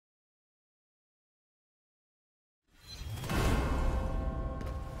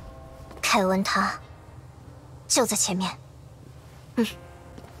凯文他就在前面。嗯。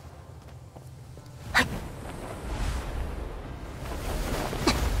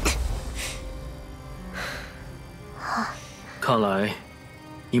看来，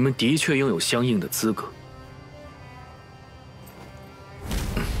你们的确拥有相应的资格。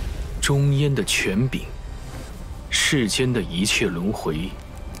中烟的权柄，世间的一切轮回，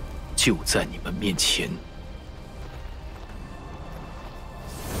就在你们面前。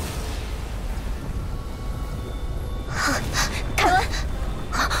凯文，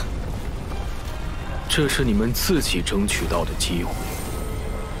这是你们自己争取到的机会。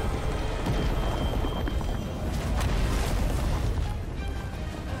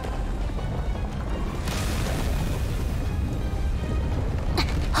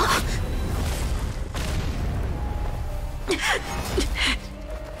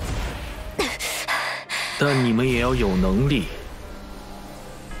 但你们也要有能力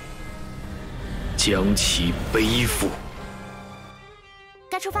将其背负。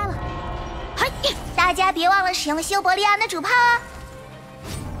该出发了！嗨，大家别忘了使用修伯利安的主炮啊！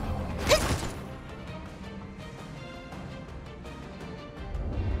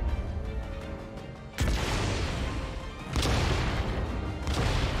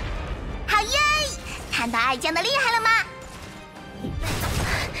好耶！看到爱将的厉害了吗？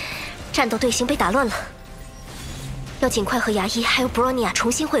战斗队形被打乱了。 要尽快和牙医还有布罗尼亚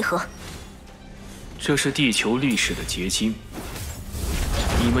重新会合。这是地球历史的结晶，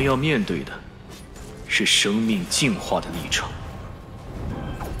你们要面对的是生命进化的历程。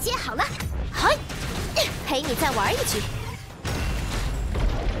接好了，嗨，陪你再玩一局。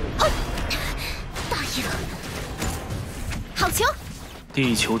嗨，大意了，好球！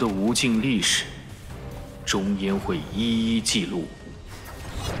地球的无尽历史，终焉会一一记录。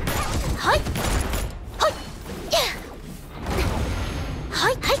嗨。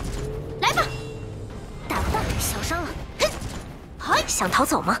 来吧，打不到，小伤了。嗨，想逃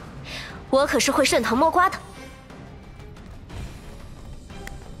走吗？我可是会顺藤摸瓜的。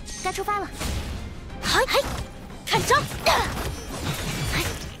该出发了。嗨，看招！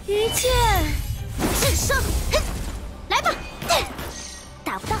鱼剑，制胜。来吧，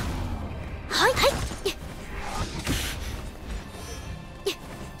打不到。嗨，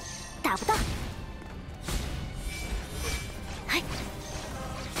打不到。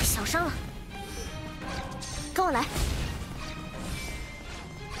 小伤了，跟我来。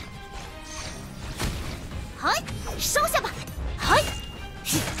嗨，收下吧。嗨，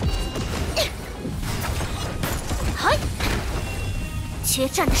嗨，决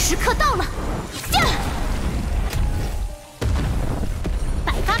战的时刻到了，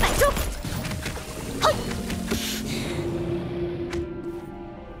百发百中。嗨，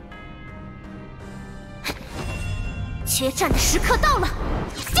决战的时刻到了。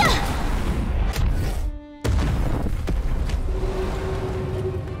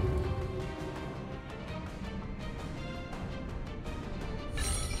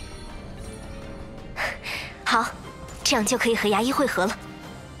 好，这样就可以和牙医会合了。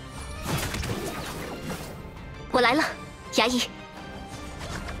我来了，牙医。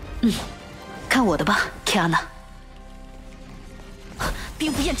看我的吧，凯安娜。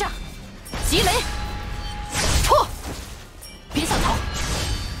兵不厌诈，急雷，破！别想逃！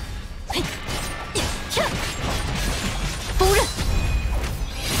嘿，跳！锋刃！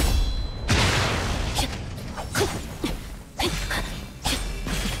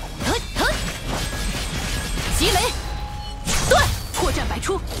急雷，断！破绽百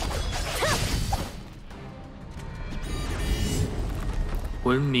出。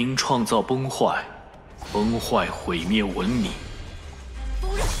文明创造崩坏，崩坏毁灭文明。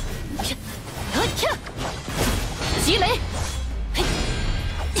锋刃，急雷，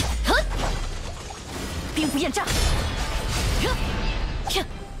兵不厌诈。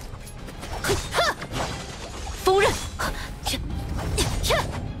锋刃，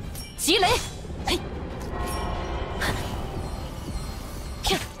急雷。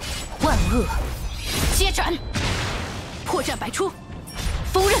 万恶，接斩！破绽百出，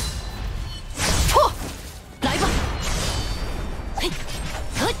锋刃，破！来吧！嘿，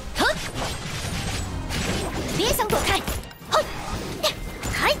别想躲开！嘿，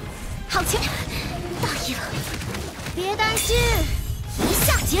嗨，好球！大意了，别担心，一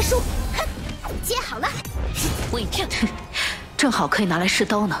下结束。哼，接好了。魏天，正好可以拿来试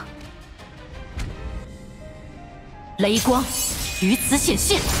刀呢。雷光于此显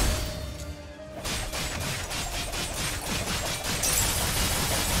现。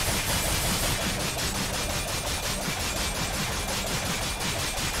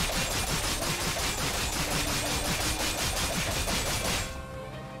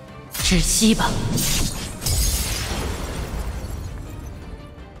 这窒息吧！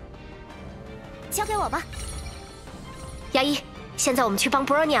交给我吧。牙医，现在我们去帮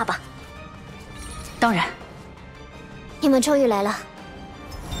布罗尼亚吧。当然。你们终于来了。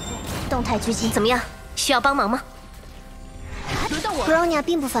动态狙击怎么样？需要帮忙吗？轮到我。布罗尼亚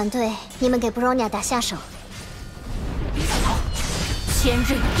并不反对你们给布罗尼亚打下手。千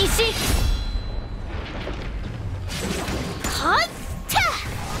仞一心。嗨，切，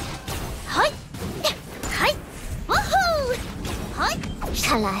嗨，嗨，哇吼，嗨！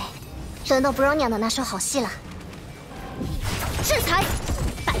看来轮到布罗尼亚的那手好戏了。制裁，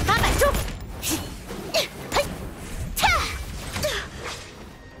百发百中。嘿，切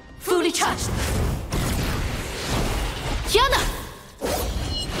Fully charged。Kiana。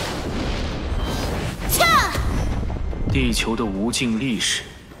切！地球的无尽历史，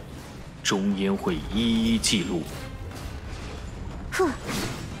终焉会一一记录。哼，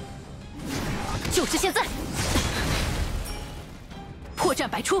就是现在！破绽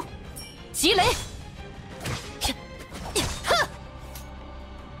百出，击雷！哼！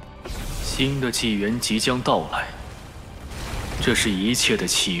新的纪元即将到来，这是一切的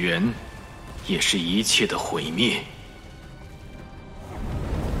起源，也是一切的毁灭。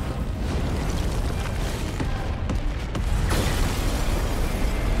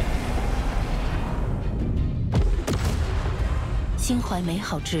心怀美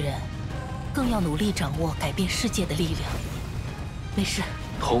好之人，更要努力掌握改变世界的力量。没事。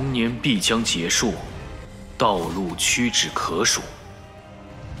童年必将结束，道路屈指可数。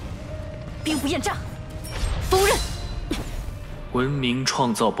兵不厌诈，锋刃。文明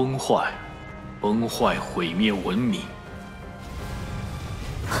创造崩坏，崩坏毁灭文明。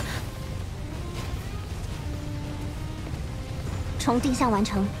重定向完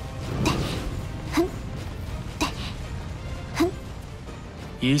成。哼，对，哼。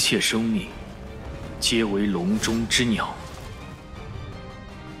一切生命，皆为笼中之鸟。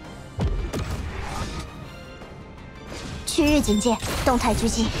区域警戒，动态狙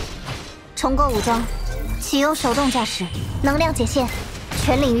击，重构武装，启用手动驾驶，能量解线，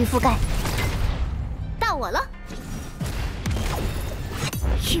全领域覆盖。到我了，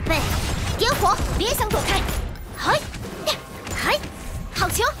预备，点火，别想躲开！嗨，嗨，好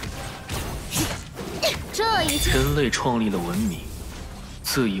球！这一次，人类创立了文明，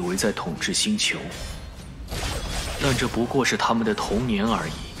自以为在统治星球，但这不过是他们的童年而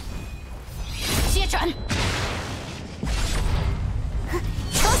已。接斩！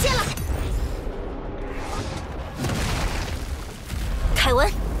出现了，凯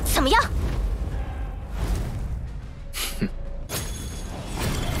文，怎么样？哼，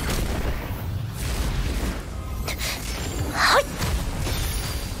嗨，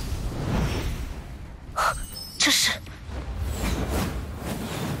这是，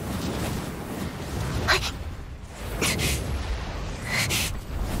哎，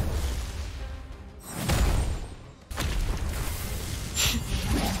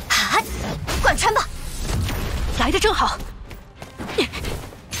啊，贯穿吧，来的正好。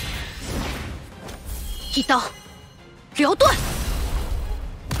一刀，撩断，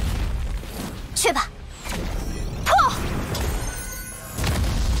去吧，破！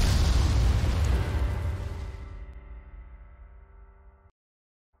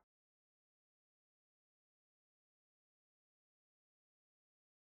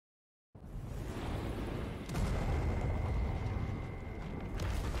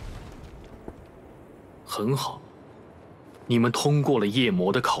很好，你们通过了夜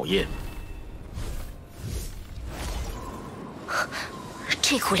魔的考验。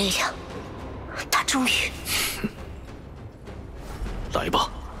这股力量，他终于……来吧，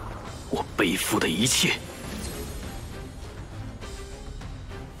我背负的一切。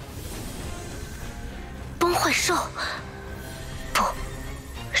崩坏兽？不，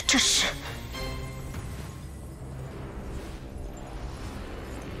这是……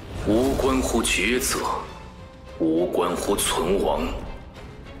无关乎抉择，无关乎存亡。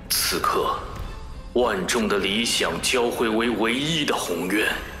此刻。万众的理想交汇为唯一的宏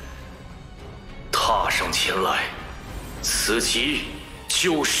愿，踏上前来，此即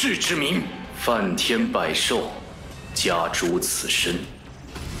救世之名。梵天百兽，加诸此身，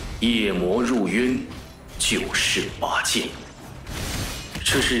夜魔入渊，救世拔剑。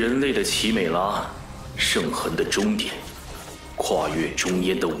这是人类的奇美拉，圣痕的终点，跨越终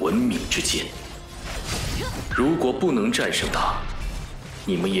焉的文明之剑。如果不能战胜它，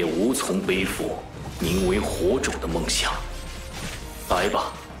你们也无从背负名为火种的梦想。来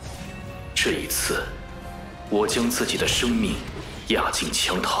吧，这一次，我将自己的生命压进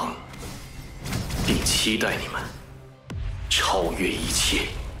枪膛，并期待你们超越一切，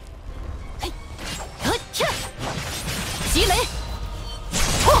地雷，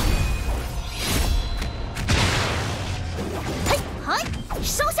破！嘿，嗨，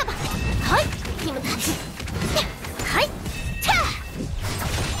收下吧！嗨，你们嗨，切！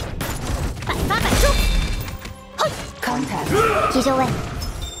百发百中！嘿 ，contact， 急救位。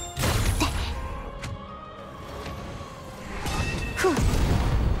哼。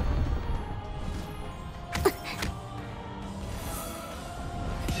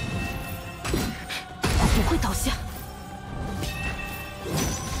 不会倒下。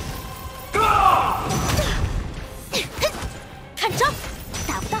看招，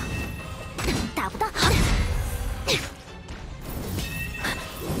打不到，打不到。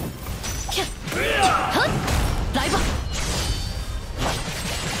来吧，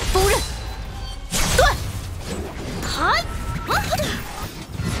夫人，断！嗨，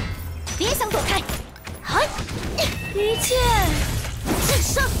别想躲开！嗨，一剑制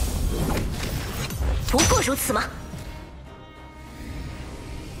胜。 不过如此吗？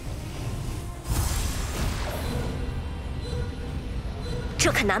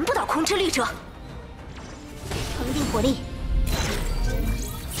这可难不倒空之律者。恒定火力，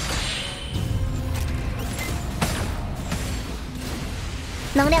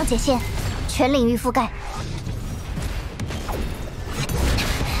能量解线，全领域覆盖。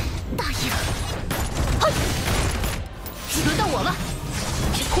大意了！嘿，轮到我了，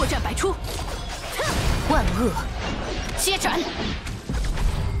破绽百出。 万恶，接斩！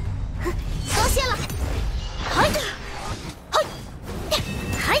多谢了。嗨，嗨，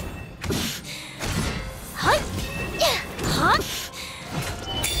嗨，嗨，嗨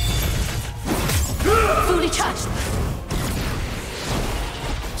 ，fully charged。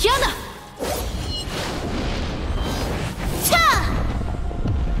天哪！恰！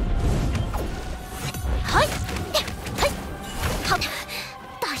嗨，嘿，好，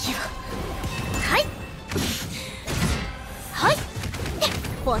大意了。嗨。 嗨，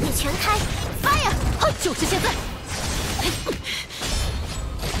火力全开 ，fire！ 嘿，就是现在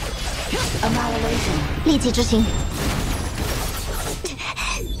 ！Annihilation， 立即执行。这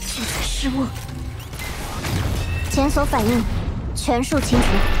才失误。检索反应，全数清除。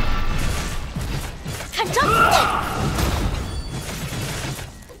看招！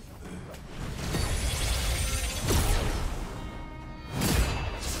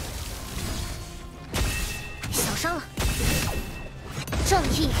小伤了。 正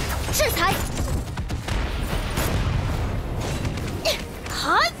义制裁！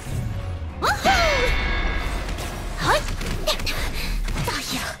嗨，哇吼！嗨，大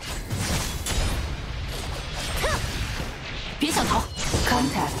意了！别想逃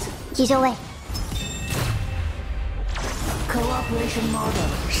 ！Contact， 急救位。Cooperation model，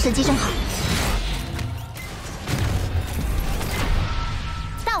 时机正好。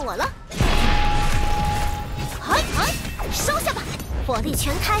到我了！嗨嗨，收下吧！ 火力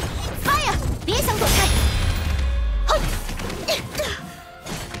全开 ，fire！ 别想躲开！嘿，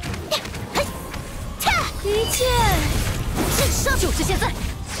嘿，切！一剑制胜，就是现在！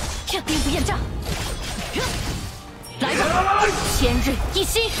兵不厌诈，来吧，千刃一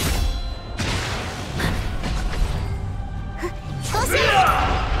击！多谢了。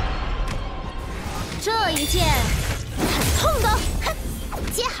这一剑很痛的，哼，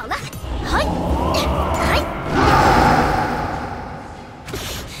接好了，嗨，嗨。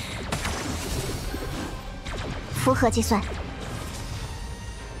 符合计算。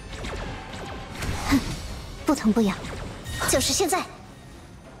哼，不疼不痒，就是现在。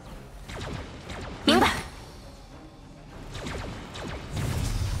明白。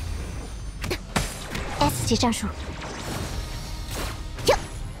S 级战术。哟。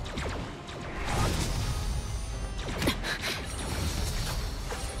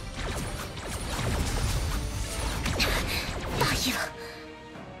大意了。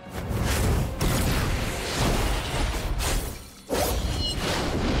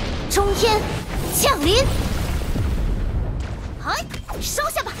 中天降临，嗨，收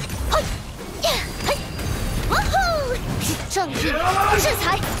下吧，嘿，嘿，哇吼！正义制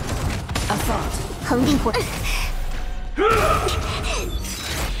裁 ，Assault， 恒定火，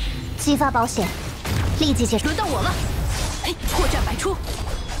激发保险，立即解除。轮到我了，嘿，破绽百出。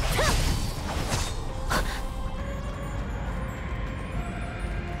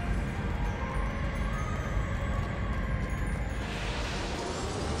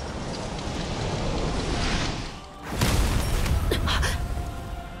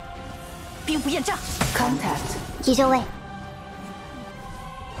兵不厌诈 ，Contact， 急救位。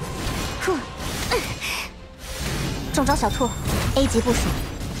中招小兔 ，A 级部署。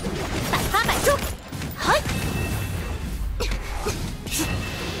百发百中，嗨，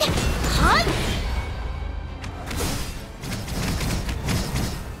嗨，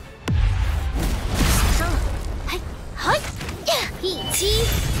击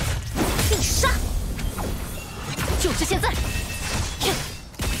必杀，就是现在！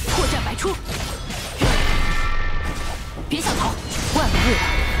破绽百出，别想逃！万恶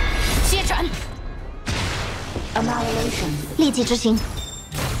接斩！ Annihilation， 立即执行。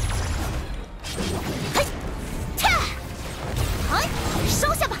嘿，切，哎，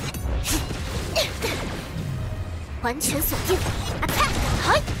收下吧。完全锁定 ，attack，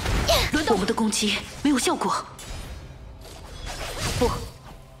 哎，轮到我们的攻击没有效果。不，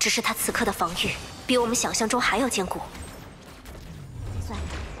只是他此刻的防御比我们想象中还要坚固。算了，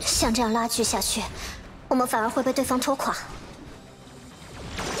像这样拉锯下去，我们反而会被对方拖垮。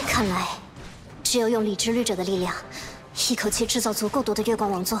看来，只有用理智律者的力量，一口气制造足够多的月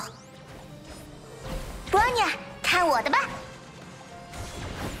光王座。波尼，看我的吧！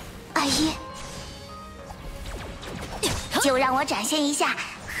阿姨，就让我展现一下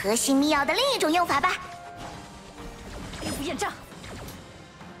核心密钥的另一种用法吧。兵符验证。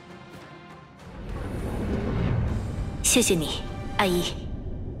 谢谢你，阿姨。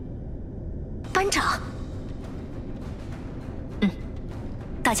班长，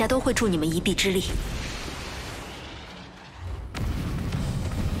大家都会助你们一臂之力。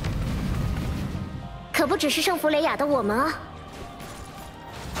可不只是圣弗雷雅的我们啊，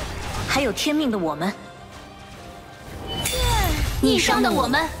还有天命的我们，逆商的我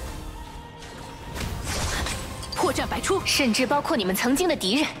们，破绽百出，甚至包括你们曾经的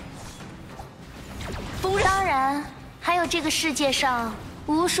敌人。当然。 还有这个世界上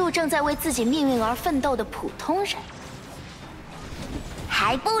无数正在为自己命运而奋斗的普通人，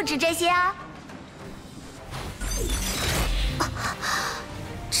还不止这些啊！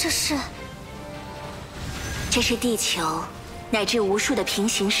这是地球乃至无数的平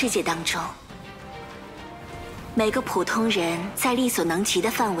行世界当中，每个普通人在力所能及的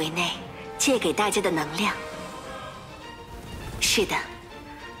范围内借给大家的能量。是的，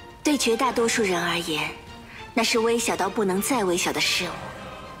对绝大多数人而言。 那是微小到不能再微小的事物，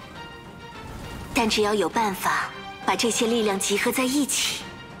但只要有办法把这些力量集合在一起，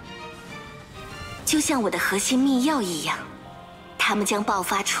就像我的核心密钥一样，它们将爆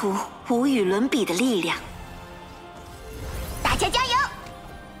发出无与伦比的力量。大家加油！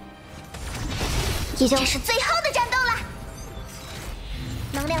这是最后的战斗了！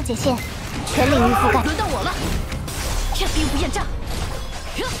能量解线，全领域覆盖。轮到我了！兵符验证，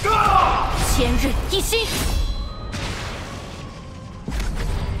千仞一心。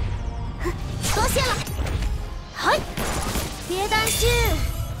 多谢了，嘿，别担心，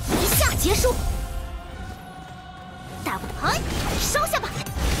一下结束。大不了，嘿，收下吧，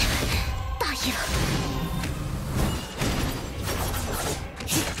大意了。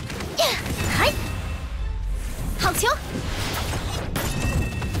嘿，好球，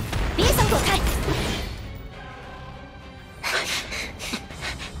别想躲开。